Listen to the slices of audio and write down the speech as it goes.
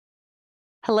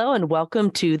Hello and welcome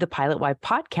to the Pilot Wife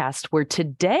podcast, where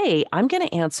today I'm going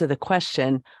to answer the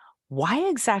question, why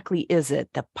exactly is it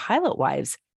that pilot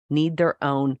wives need their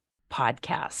own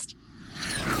podcast?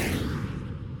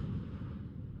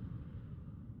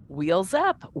 Wheels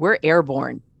up, we're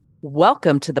airborne.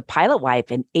 Welcome to the Pilot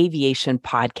Wife and Aviation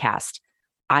podcast.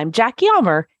 I'm Jackie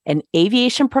Almer, an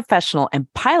aviation professional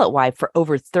and pilot wife for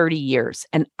over 30 years,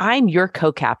 and I'm your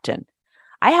co-captain.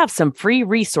 I have some free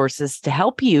resources to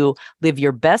help you live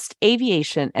your best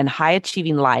aviation and high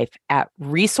achieving life at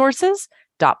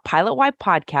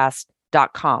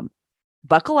resources.pilotwifepodcast.com.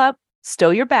 Buckle up, stow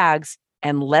your bags,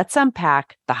 and let's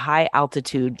unpack the high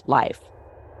altitude life.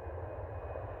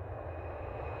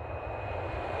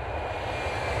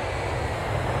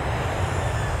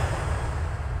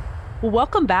 Well,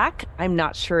 welcome back. I'm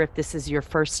not sure if this is your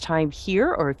first time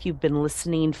here or if you've been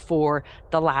listening for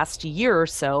the last year or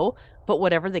so. But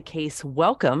whatever the case,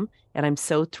 welcome. And I'm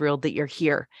so thrilled that you're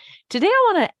here. Today,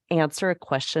 I want to answer a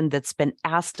question that's been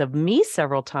asked of me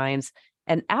several times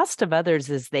and asked of others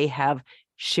as they have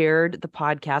shared the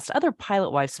podcast, other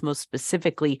pilot wives most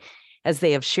specifically, as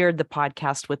they have shared the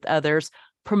podcast with others,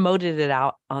 promoted it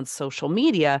out on social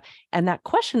media. And that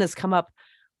question has come up,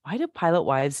 why do pilot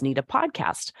wives need a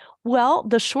podcast? Well,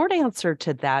 the short answer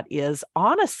to that is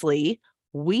honestly,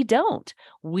 we don't.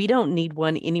 We don't need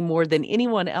one any more than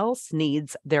anyone else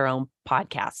needs their own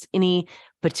podcast, any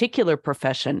particular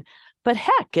profession. But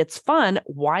heck, it's fun.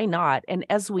 Why not? And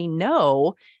as we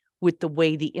know, with the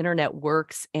way the internet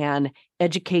works and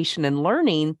education and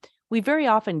learning, we very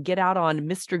often get out on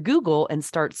Mr. Google and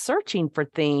start searching for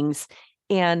things.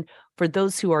 And for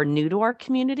those who are new to our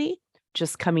community,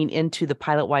 just coming into the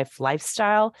pilot wife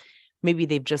lifestyle, maybe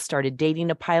they've just started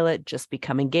dating a pilot, just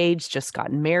become engaged, just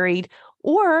gotten married,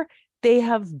 or they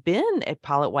have been a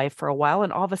pilot wife for a while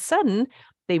and all of a sudden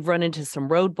they've run into some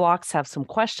roadblocks, have some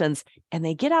questions, and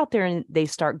they get out there and they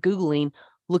start Googling,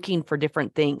 looking for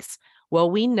different things.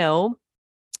 Well, we know,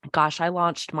 I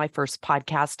launched my first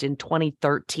podcast in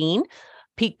 2013,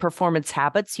 Peak Performance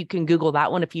Habits. You can Google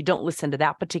that one if you don't listen to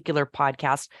that particular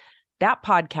podcast. That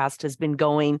podcast has been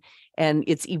going and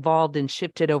it's evolved and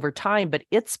shifted over time, but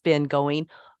it's been going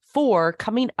for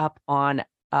coming up on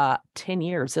 10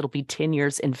 years. It'll be 10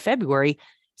 years in February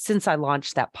since I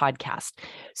launched that podcast.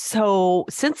 So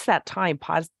since that time,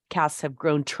 podcasts have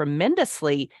grown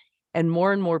tremendously and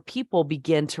more people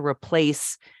begin to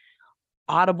replace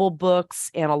Audible books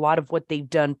and a lot of what they've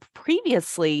done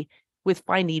previously with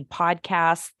finding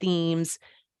podcast themes,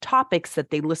 topics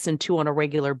that they listen to on a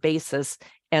regular basis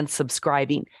and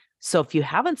subscribing. So if you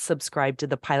haven't subscribed to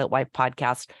the Pilot Wife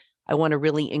podcast, I want to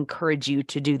really encourage you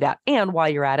to do that. And while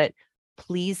you're at it,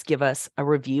 please give us a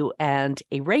review and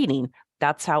a rating.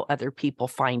 That's how other people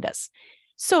find us.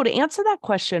 So to answer that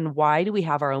question, why do we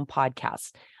have our own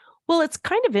podcast? Well, it's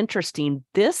kind of interesting.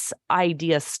 This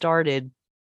idea started,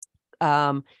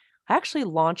 I actually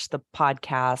launched the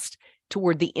podcast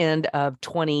toward the end of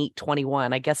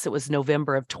 2021. I guess it was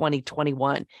November of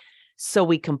 2021. So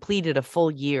we completed a full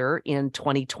year in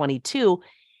 2022,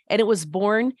 and it was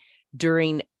born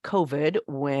during COVID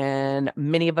when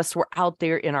many of us were out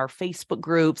there in our Facebook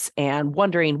groups and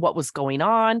wondering what was going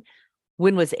on.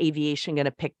 When was aviation going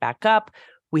to pick back up?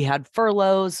 We had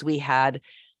furloughs, we had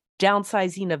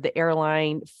downsizing of the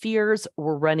airline, fears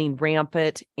were running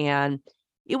rampant, and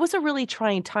it was a really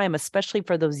trying time, especially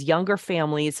for those younger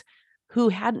families who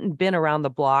hadn't been around the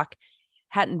block,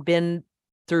 hadn't been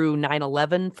through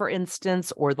 9/11, for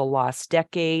instance, or the lost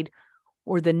decade,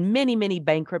 or the many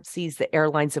bankruptcies the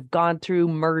airlines have gone through,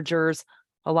 mergers,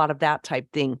 a lot of that type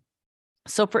thing.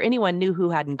 So for anyone new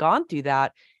who hadn't gone through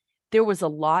that, there was a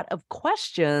lot of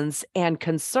questions and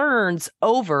concerns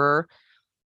over,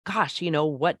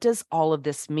 what does all of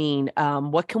this mean?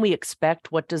 What can we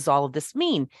expect? What does all of this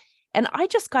mean? And I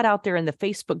just got out there in the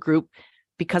Facebook group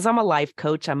because I'm a life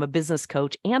coach, I'm a business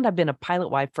coach, and I've been a pilot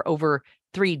wife for over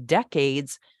 3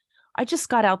 decades. I just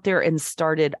got out there and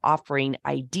started offering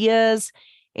ideas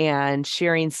and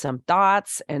sharing some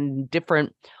thoughts and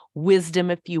different wisdom,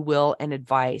 if you will, and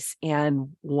advice.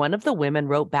 And one of the women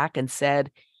wrote back and said,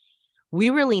 we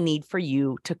really need for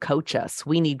you to coach us.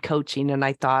 We need coaching. And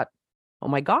I thought, oh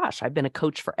my gosh, I've been a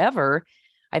coach forever.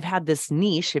 I've had this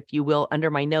niche, if you will,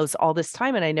 under my nose all this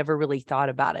time, and I never really thought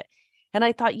about it. And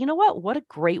I thought, you know what a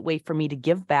great way for me to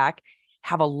give back,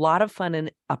 have a lot of fun in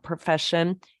a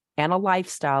profession and a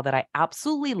lifestyle that I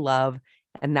absolutely love.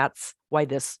 And that's why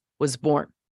this was born.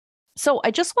 So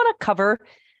I just want to cover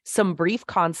some brief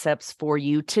concepts for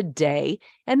you today,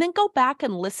 and then go back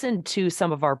and listen to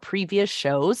some of our previous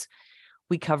shows.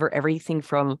 We cover everything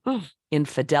from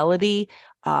infidelity.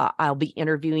 I'll be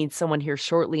interviewing someone here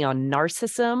shortly on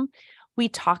narcissism. We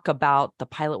talk about the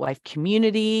Pilot Wife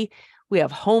community. We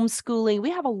have homeschooling.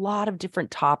 We have a lot of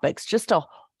different topics, just a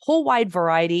whole wide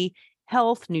variety,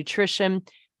 health, nutrition,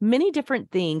 many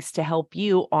different things to help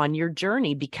you on your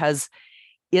journey, because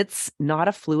it's not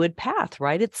a fluid path,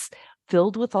 right? It's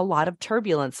filled with a lot of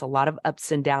turbulence, a lot of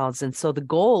ups and downs. And so the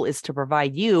goal is to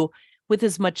provide you with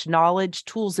as much knowledge,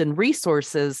 tools, and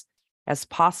resources as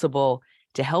possible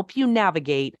to help you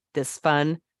navigate this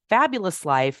fun, fabulous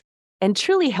life and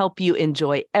truly help you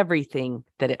enjoy everything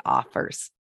that it offers.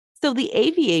 So the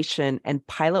aviation and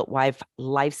pilot wife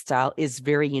lifestyle is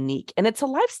very unique, and it's a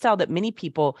lifestyle that many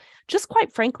people just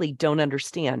quite frankly don't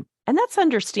understand. And that's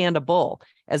understandable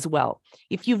as well.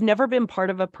 If you've never been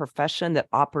part of a profession that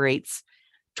operates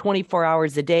 24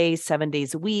 hours a day, 7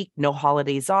 days a week, no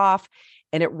holidays off,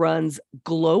 and it runs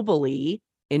globally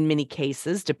in many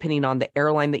cases, depending on the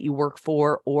airline that you work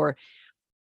for or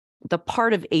the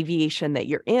part of aviation that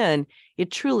you're in, it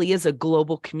truly is a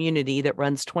global community that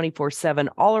runs 24/7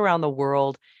 all around the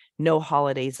world, no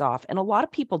holidays off. And a lot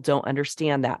of people don't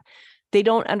understand that. They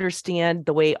don't understand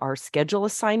the way our schedule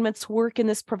assignments work in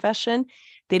this profession.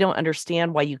 They don't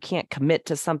understand why you can't commit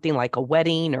to something like a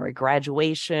wedding or a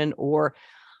graduation or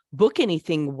book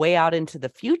anything way out into the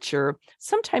future.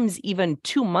 Sometimes even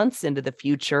 2 months into the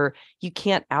future, you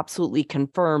can't absolutely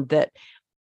confirm that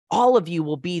all of you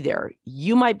will be there.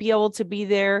 You might be able to be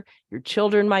there, your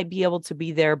children might be able to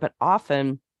be there, but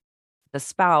often the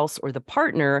spouse or the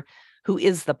partner who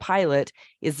is the pilot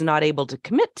is not able to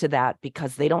commit to that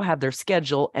because they don't have their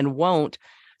schedule and won't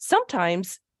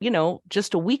sometimes,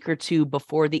 just a week or two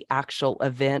before the actual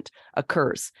event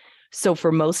occurs. So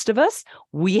for most of us,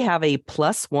 we have a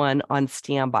 +1 on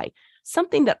standby,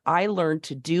 something that I learned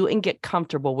to do and get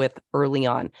comfortable with early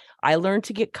on. I learned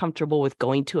to get comfortable with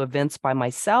going to events by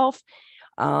myself,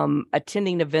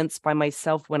 attending events by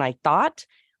myself when I thought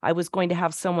I was going to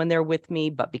have someone there with me,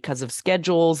 but because of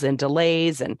schedules and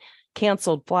delays and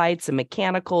canceled flights and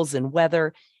mechanicals and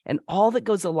weather and all that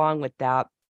goes along with that,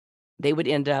 he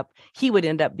would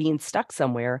end up being stuck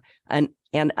somewhere and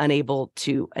unable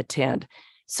to attend.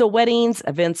 So weddings,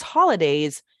 events,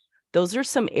 holidays, those are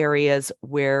some areas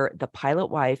where the pilot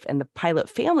wife and the pilot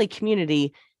family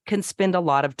community can spend a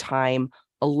lot of time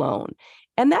alone.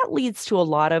 And that leads to a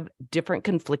lot of different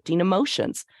conflicting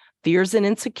emotions. Fears and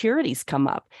insecurities come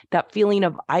up, that feeling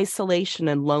of isolation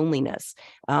and loneliness,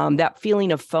 that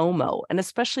feeling of FOMO. And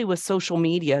especially with social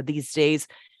media these days,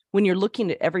 when you're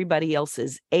looking at everybody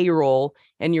else's A roll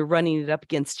and you're running it up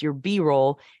against your B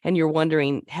roll and you're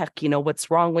wondering, heck, what's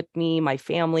wrong with me, my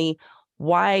family?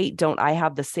 Why don't I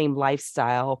have the same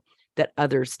lifestyle that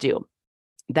others do?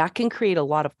 That can create a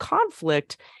lot of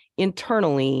conflict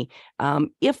internally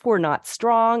if we're not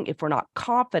strong, if we're not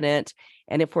confident,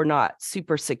 and if we're not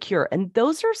super secure. And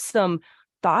those are some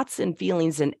thoughts and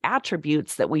feelings and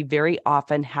attributes that we very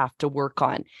often have to work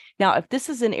on. Now, if this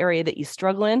is an area that you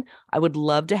struggle in, I would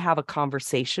love to have a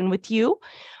conversation with you.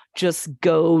 Just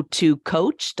go to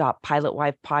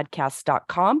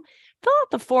coach.pilotwifepodcast.com, fill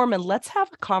out the form, and let's have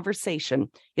a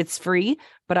conversation. It's free,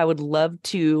 but I would love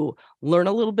to learn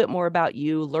a little bit more about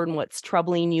you, learn what's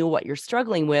troubling you, what you're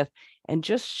struggling with, and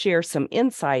just share some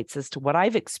insights as to what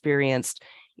I've experienced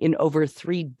in over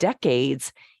 3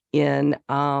 decades in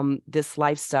this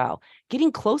lifestyle, getting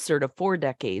closer to 4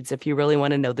 decades, if you really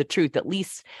want to know the truth, at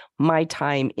least my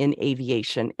time in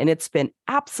aviation. And it's been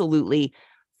absolutely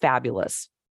fabulous.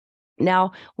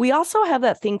 Now, we also have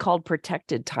that thing called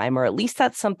protected time, or at least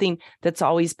that's something that's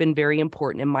always been very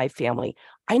important in my family.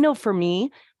 I know for me,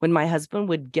 when my husband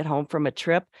would get home from a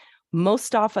trip,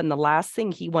 most often the last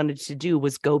thing he wanted to do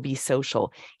was go be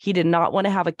social. He did not want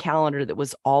to have a calendar that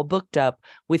was all booked up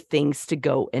with things to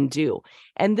go and do.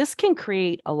 And this can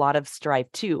create a lot of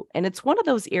strife too. And it's one of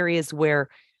those areas where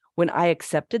when I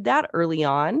accepted that early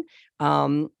on,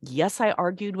 yes, I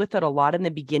argued with it a lot in the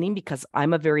beginning because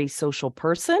I'm a very social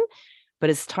person. But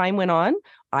as time went on,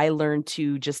 I learned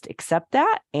to just accept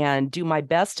that and do my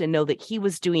best and know that he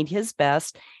was doing his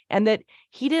best and that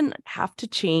he didn't have to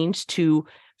change to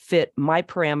fit my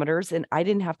parameters and I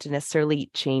didn't have to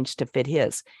necessarily change to fit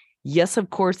his. Yes,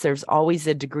 of course, there's always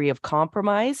a degree of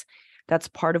compromise. That's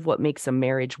part of what makes a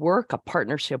marriage work, a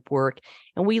partnership work,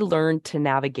 and we learned to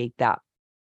navigate that.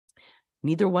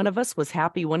 Neither one of us was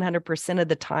happy 100% of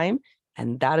the time,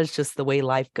 and that is just the way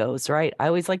life goes, right? I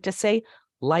always like to say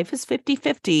life is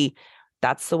 50-50.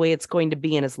 That's the way it's going to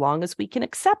be. And as long as we can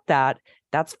accept that,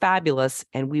 that's fabulous.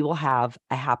 And we will have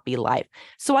a happy life.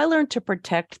 So I learned to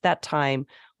protect that time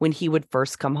when he would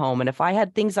first come home. And if I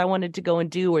had things I wanted to go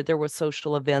and do, or there were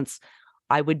social events,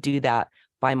 I would do that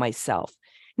by myself.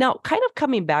 Now, kind of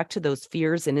coming back to those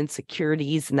fears and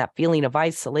insecurities and that feeling of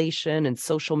isolation and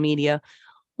social media,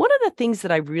 one of the things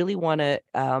that I really want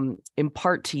to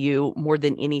impart to you more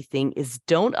than anything is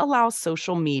don't allow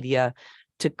social media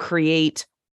to create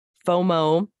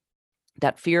FOMO,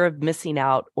 that fear of missing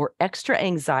out, or extra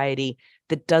anxiety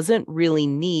that doesn't really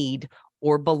need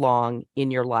or belong in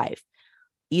your life.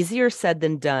 Easier said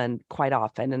than done quite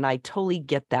often, and I totally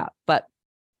get that. But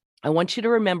I want you to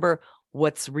remember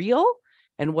what's real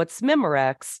and what's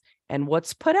Memorex and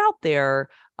what's put out there,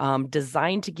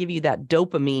 designed to give you that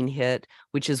dopamine hit,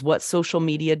 which is what social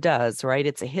media does, right?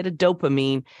 It's a hit of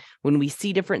dopamine. When we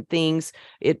see different things,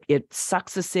 it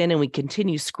sucks us in and we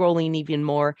continue scrolling even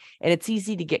more. And it's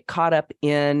easy to get caught up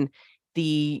in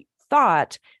the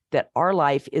thought that our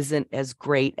life isn't as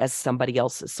great as somebody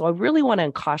else's. So I really want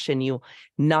to caution you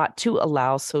not to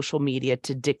allow social media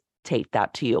to dictate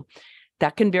that to you.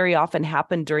 That can very often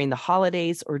happen during the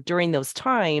holidays or during those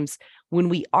times when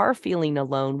we are feeling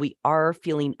alone, we are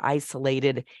feeling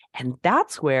isolated. And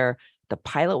that's where the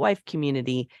Pilot Wife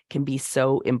community can be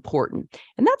so important.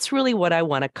 And that's really what I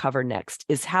want to cover next,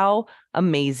 is how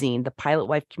amazing the Pilot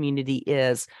Wife community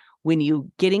is when you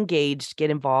get engaged,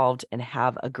 get involved, and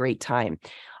have a great time.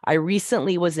 I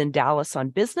recently was in Dallas on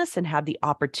business and had the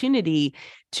opportunity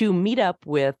to meet up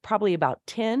with probably about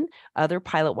 10 other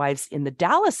pilot wives in the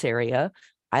Dallas area.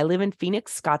 I live in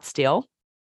Phoenix, Scottsdale.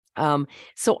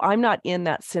 So I'm not in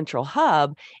that central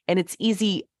hub, and it's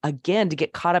easy, again, to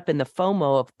get caught up in the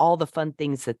FOMO of all the fun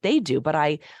things that they do. But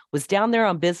I was down there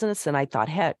on business and I thought,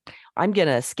 heck, I'm going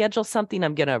to schedule something.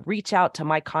 I'm going to reach out to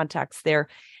my contacts there.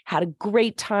 Had a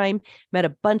great time, met a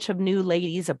bunch of new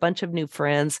ladies, a bunch of new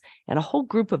friends, and a whole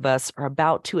group of us are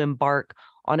about to embark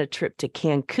on a trip to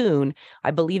Cancun.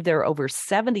 I believe there are over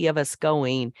 70 of us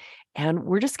going, and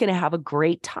we're just going to have a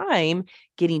great time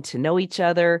getting to know each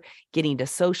other, getting to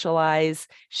socialize,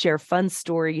 share fun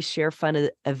stories, share fun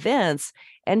events,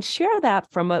 and share that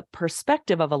from a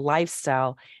perspective of a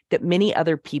lifestyle that many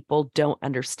other people don't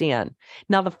understand.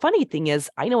 Now, the funny thing is,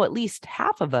 I know at least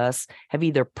half of us have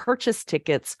either purchased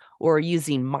tickets or are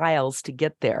using miles to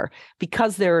get there.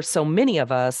 Because there are so many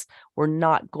of us, we're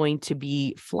not going to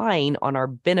be flying on our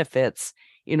benefits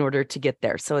in order to get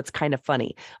there. So it's kind of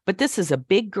funny. But this is a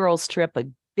big girls' trip, a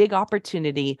big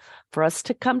opportunity for us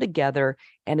to come together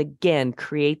and, again,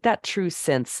 create that true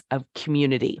sense of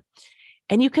community.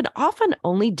 And you can often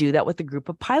only do that with a group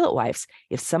of pilot wives.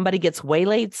 If somebody gets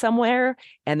waylaid somewhere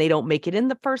and they don't make it in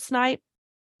the first night,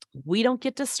 we don't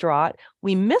get distraught.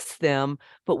 We miss them,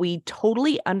 but we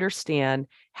totally understand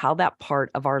how that part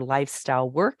of our lifestyle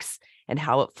works and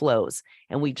how it flows.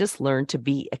 And we just learn to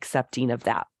be accepting of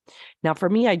that. Now, for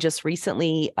me, I just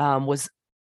recently was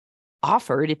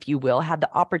offered, if you will, had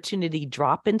the opportunity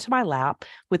drop into my lap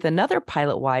with another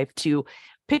pilot wife to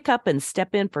pick up and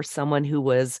step in for someone who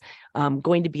was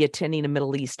going to be attending a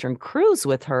Middle Eastern cruise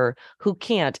with her who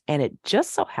can't. And it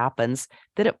just so happens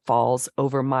that it falls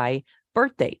over my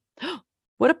birthday.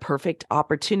 What a perfect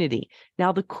opportunity.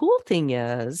 Now, the cool thing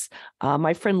is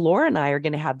my friend Laura and I are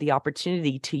going to have the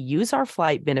opportunity to use our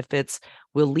flight benefits.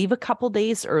 We'll leave a couple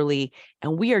days early,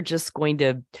 and we are just going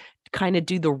to kind of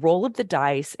do the roll of the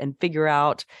dice and figure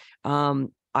out,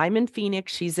 I'm in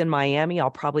Phoenix, she's in Miami. I'll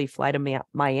probably fly to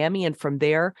Miami. And from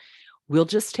there, we'll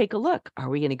just take a look. Are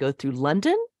we going to go through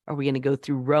London? Are we going to go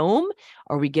through Rome?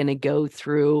 Are we going to go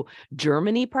through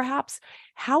Germany, perhaps?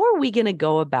 How are we going to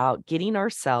go about getting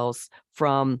ourselves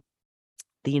from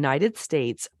the United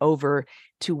States over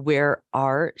to where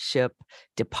our ship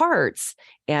departs,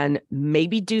 and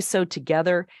maybe do so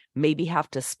together, maybe have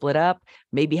to split up,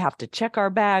 maybe have to check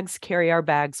our bags, carry our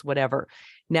bags, whatever.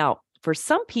 Now, for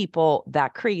some people,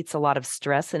 that creates a lot of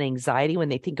stress and anxiety when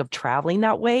they think of traveling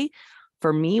that way.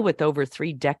 For me, with over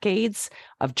 3 decades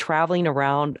of traveling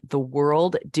around the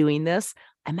world doing this,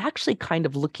 I'm actually kind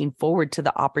of looking forward to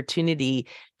the opportunity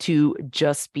to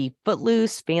just be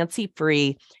footloose,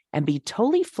 fancy-free, and be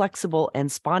totally flexible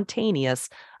and spontaneous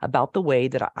about the way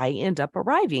that I end up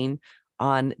arriving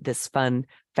on this fun,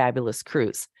 fabulous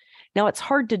cruise. Now, it's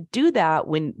hard to do that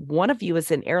when one of you is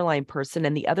an airline person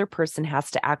and the other person has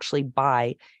to actually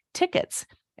buy tickets.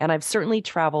 And I've certainly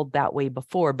traveled that way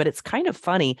before, but it's kind of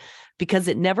funny because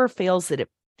it never fails that it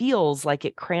feels like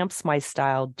it cramps my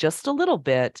style just a little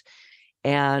bit.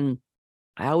 And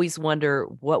I always wonder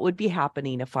what would be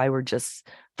happening if I were just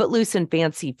footloose and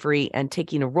fancy free and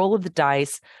taking a roll of the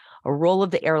dice, a roll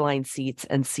of the airline seats,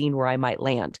 and seeing where I might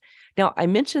land. Now, I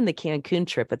mentioned the Cancun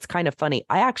trip. It's kind of funny.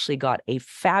 I actually got a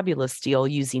fabulous deal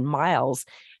using miles,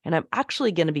 and I'm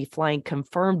actually going to be flying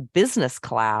confirmed business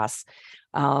class.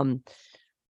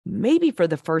 Maybe for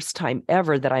the first time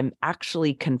ever that I'm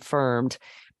actually confirmed.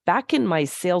 Back in my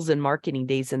sales and marketing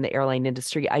days in the airline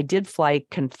industry, I did fly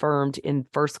confirmed in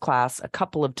first class a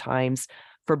couple of times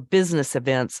for business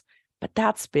events, but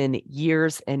that's been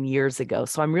years and years ago.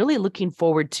 So I'm really looking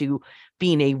forward to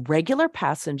being a regular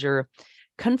passenger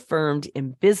confirmed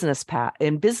in business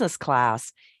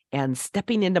class and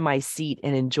stepping into my seat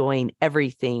and enjoying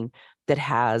everything that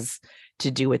has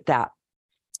to do with that.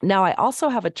 Now, I also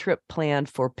have a trip planned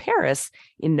for Paris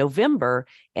in November,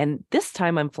 and this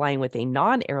time I'm flying with a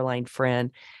non-airline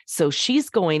friend. So she's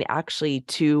going actually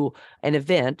to an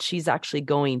event. She's actually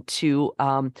going to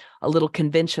a little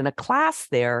convention, a class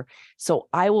there. So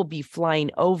I will be flying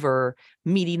over,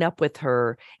 meeting up with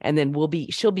her, and then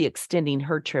she'll be extending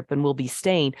her trip and we'll be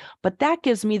staying. But that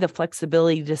gives me the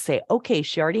flexibility to say, okay,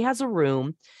 she already has a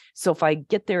room. So if I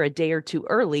get there a day or two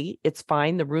early, it's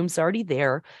fine. The room's already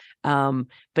there.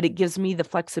 But it gives me the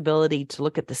flexibility to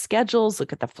look at the schedules,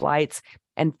 look at the flights,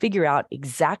 and figure out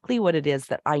exactly what it is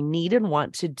that I need and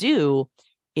want to do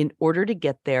in order to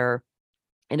get there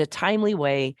in a timely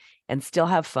way and still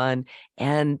have fun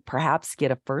and perhaps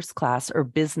get a first class or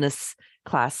business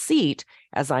class seat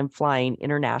as I'm flying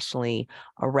internationally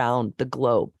around the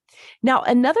globe. Now,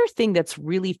 another thing that's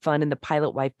really fun in the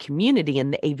Pilot Wife community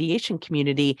and the aviation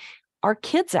community are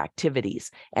kids' activities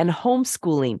and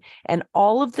homeschooling and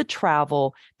all of the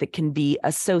travel that can be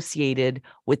associated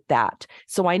with that.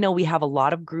 So I know we have a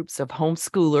lot of groups of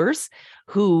homeschoolers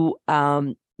who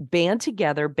band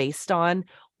together based on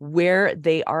where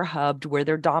they are hubbed, where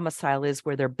their domicile is,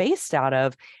 where they're based out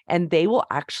of, and they will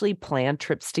actually plan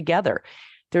trips together.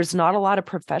 There's not a lot of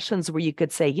professions where you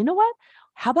could say, you know what?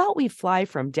 How about we fly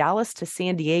from Dallas to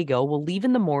San Diego? We'll leave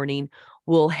in the morning.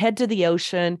 We'll head to the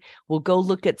ocean. We'll go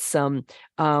look at some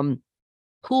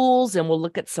pools and we'll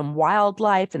look at some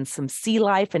wildlife and some sea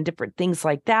life and different things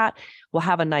like that. We'll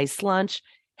have a nice lunch,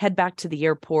 head back to the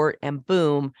airport, and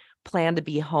boom, plan to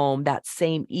be home that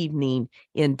same evening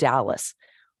in Dallas.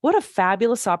 What a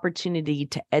fabulous opportunity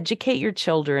to educate your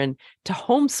children, to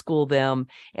homeschool them,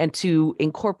 and to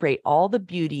incorporate all the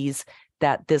beauties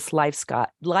that this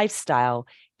lifestyle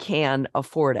can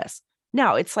afford us.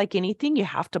 Now, it's like anything, you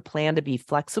have to plan to be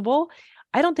flexible.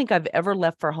 I don't think I've ever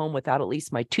left for home without at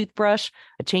least my toothbrush,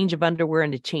 a change of underwear,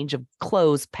 and a change of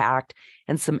clothes packed,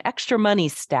 and some extra money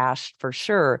stashed for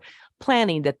sure,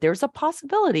 planning that there's a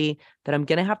possibility that I'm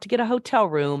going to have to get a hotel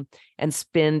room and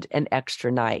spend an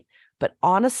extra night. But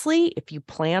honestly, if you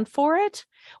plan for it,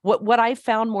 what I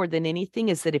found more than anything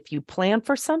is that if you plan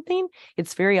for something,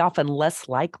 it's very often less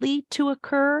likely to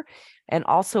occur. And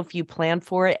also, if you plan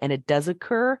for it and it does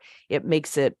occur, it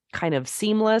makes it kind of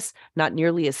seamless, not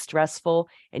nearly as stressful,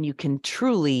 and you can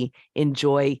truly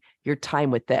enjoy your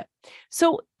time with it.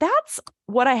 So that's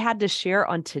what I had to share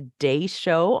on today's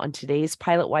show, on today's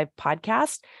Pilot Wife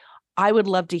podcast. I would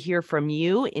love to hear from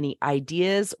you, any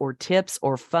ideas or tips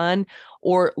or fun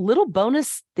or little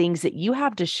bonus things that you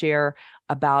have to share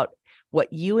about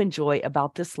what you enjoy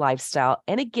about this lifestyle.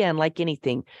 And again, like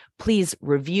anything, please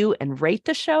review and rate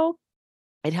the show.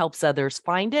 It helps others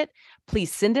find it.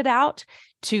 Please send it out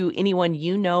to anyone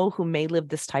you know who may live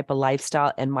this type of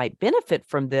lifestyle and might benefit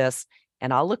from this.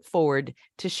 And I'll look forward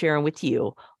to sharing with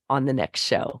you on the next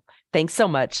show. Thanks so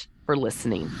much for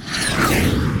listening.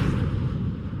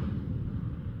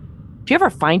 Do you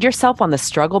ever find yourself on the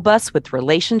struggle bus with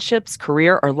relationships,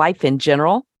 career, or life in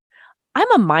general?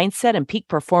 I'm a mindset and peak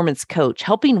performance coach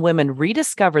helping women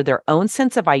rediscover their own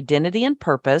sense of identity and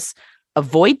purpose,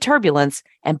 avoid turbulence,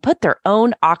 and put their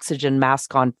own oxygen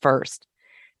mask on first.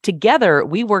 Together,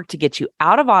 we work to get you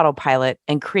out of autopilot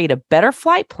and create a better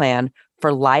flight plan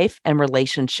for life and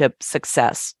relationship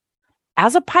success.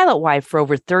 As a pilot wife for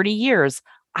over 30 years,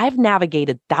 I've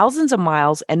navigated thousands of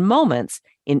miles and moments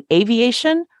in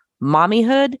aviation,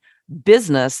 mommyhood,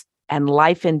 business, and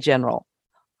life in general.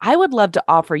 I would love to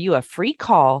offer you a free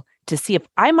call to see if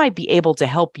I might be able to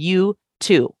help you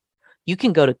too. You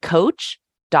can go to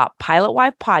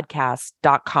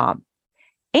coach.pilotwifepodcast.com.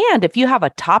 And if you have a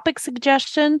topic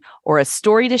suggestion or a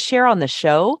story to share on the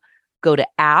show, go to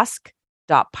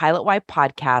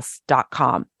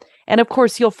ask.pilotwifepodcast.com. And of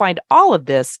course, you'll find all of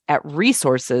this at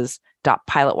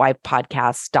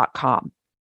resources.pilotwifepodcast.com.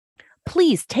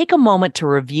 Please take a moment to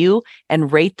review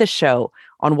and rate the show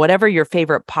on whatever your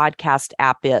favorite podcast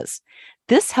app is.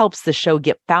 This helps the show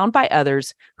get found by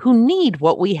others who need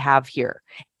what we have here.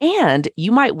 And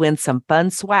you might win some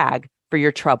fun swag for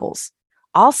your troubles.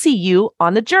 I'll see you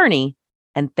on the journey,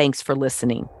 and thanks for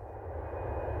listening.